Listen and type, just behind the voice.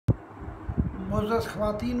मुअज़्ज़ज़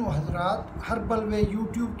ख़वातीन व हज़रात, हर्बल वे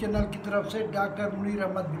YouTube channel की तरफ से डॉक्टर मुनीर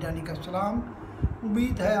अहमद बदानी का सलाम।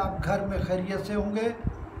 उम्मीद है आप घर में खैरियत से होंगे।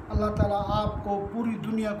 अल्लाह ताला आपको पूरी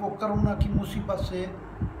दुनिया को कोरोना की मुसीबत से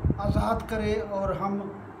आज़ाद करे और हम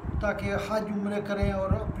ताकि हज उम्रे करें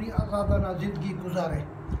और अपनी आज़ादाना ज़िंदगी गुजारें।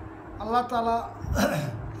 अल्लाह ताला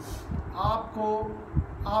आपको,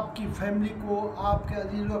 आपकी फैमिली को, आपके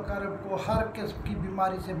अजीज़ व अक़ारिब को हर किस्म की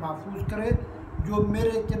बीमारी से महफूज करे। जो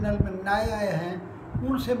मेरे चैनल में नए आए हैं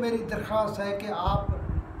उनसे मेरी दरख्वास्त है कि आप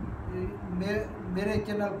मेरे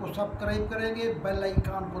चैनल को सब्सक्राइब करेंगे, बेल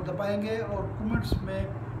आइकन को दबाएंगे और कमेंट्स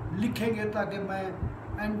में लिखेंगे ताकि मैं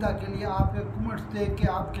आइंदा के लिए आपके कमेंट्स देख के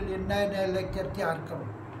आपके लिए नए नए लेक्चर तैयार करूं।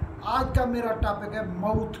 आज का मेरा टॉपिक है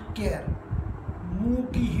माउथ केयर, मुंह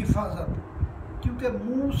की हिफाजत। क्योंकि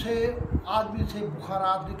मुंह से आदमी से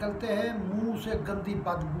बुखारात निकलते हैं, मुंह से गंदी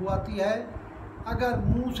बदबू आती है। अगर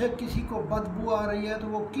मुंह से किसी को बदबू आ रही है तो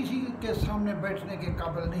वो किसी के सामने बैठने के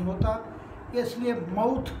काबिल नहीं होता। इसलिए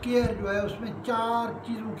माउथ केयर जो है उसमें 4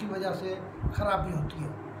 चीज़ों की वजह से ख़राबी होती है।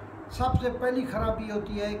 सबसे पहली ख़राबी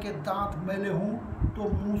होती है कि दांत मैले हों तो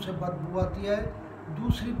मुंह से बदबू आती है।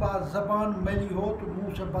 दूसरी बात, ज़बान मैली हो तो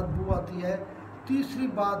मुंह से बदबू आती है। तीसरी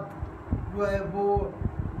बात जो है वो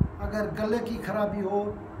अगर गले की ख़राबी हो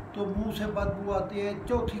तो मुंह से बदबू आती है।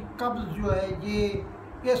 चौथी, कब्ज़ जो है,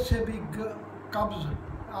 ये इससे भी कब्ज़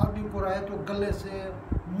आदमी को रहे तो गले से,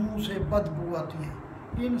 मुंह से बदबू आती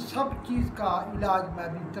है। इन सब चीज़ का इलाज मैं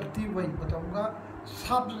अभी तरतीब वही बताऊंगा।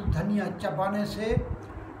 सब्ज़ धनिया चबाने से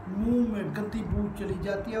मुंह में गंदी बू चली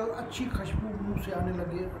जाती है और अच्छी खुशबू मुंह से आने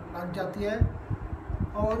लग जाती है।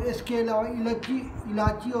 और इसके अलावा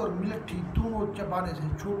इलायची और मिलठी दोनों चबाने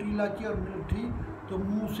से, छोटी इलायची और मिलठी, तो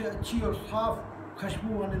मुंह से अच्छी और साफ़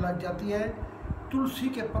खुशबू आने लग जाती है। तुलसी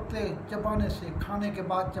के पत्ते चबाने से, खाने के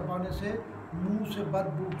बाद चबाने से मुंह से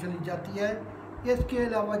बदबू चली जाती है। इसके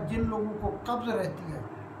अलावा जिन लोगों को कब्ज़ रहती है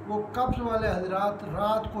वो कब्ज़ वाले हजरात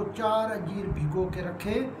रात को 4 अंजीर भिगो के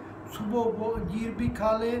रखें, सुबह वो अंजीर भी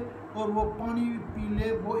खा ले और वो पानी भी पी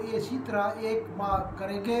ले। वो इसी तरह 1 माह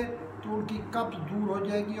करेंगे तो उनकी कब्ज़ दूर हो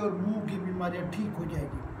जाएगी और मुंह की बीमारियां ठीक हो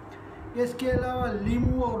जाएगी। इसके अलावा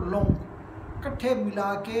लीमू और लौंग इकट्ठे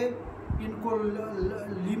मिला के, इनको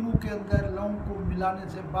लीमू के अंदर लौंग को मिलाने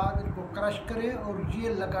से बाद इनको क्रश करें और ये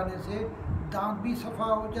लगाने से दांत भी सफ़ा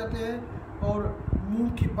हो जाते हैं और मुंह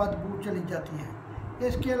की बदबू चली जाती है।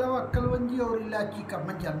 इसके अलावा कलवंजी और इलायची का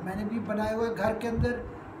मंजन मैंने भी बनाया हुआ है घर के अंदर।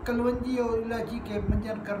 कलवंजी और इलायची के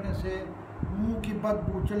मंजन करने से मुंह की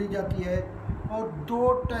बदबू चली जाती है। और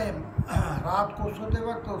 2 टाइम रात को सोते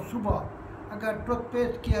वक्त और सुबह अगर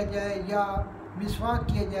टूथपेस्ट किया जाए या मिसवाक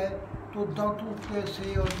किया जाए तो दांतों पे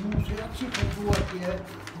से और मुंह से अच्छी खुशबू आती है,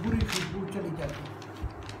 बुरी खुशबू चली जाती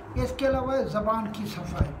है। इसके अलावा ज़बान की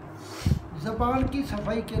सफाई, ज़बान की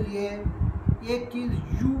सफाई के लिए एक चीज़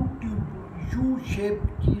यू शेप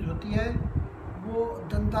चीज़ होती है, वो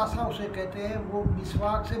दंतासा उसे कहते हैं। वो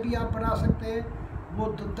मिसवाक से भी आप बना सकते हैं, वो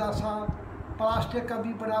दंतासा प्लास्टिक का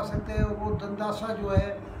भी बना सकते हैं। वो दंतासा जो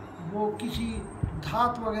है वो किसी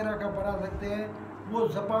धात वगैरह का बना सकते हैं। वो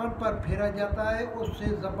ज़बान पर फेरा जाता है, उससे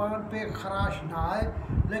ज़बान पे खराश ना आए।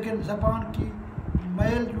 लेकिन ज़बान की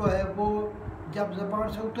मैल जो है वो जब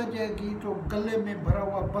ज़बान से उतर जाएगी तो गले में भरा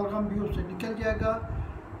हुआ बलगम भी उससे निकल जाएगा।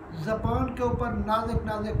 ज़बान के ऊपर नाजुक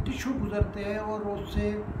नाजुक टिश्यू गुजरते हैं और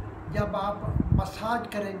उससे जब आप मसाज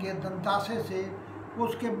करेंगे दंतासे से,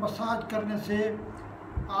 उसके मसाज करने से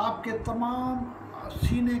आपके तमाम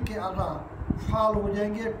सीने के अज़ा फाल हो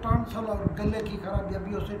जाएंगे। टॉन्सिल और गले की खराबियाँ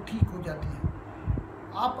भी उससे ठीक हो जाती हैं।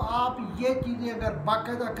 आप ये चीज़ें अगर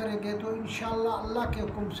बाकायदा करेंगे तो इंशाअल्लाह अल्लाह के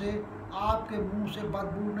हुक्म से आपके मुंह से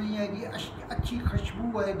बदबू नहीं आएगी, अच्छी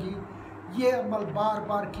खुशबू आएगी। ये अमल बार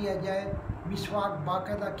बार किया जाए, मिसवाक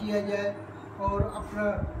बाकायदा किया जाए और अपना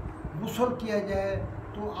गुस्ल किया जाए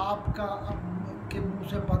तो आपका के मुंह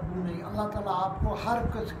से बदबू नहीं। अल्लाह ताला आपको हर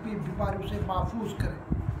किस्म की बीमारियों से महफूज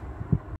करे।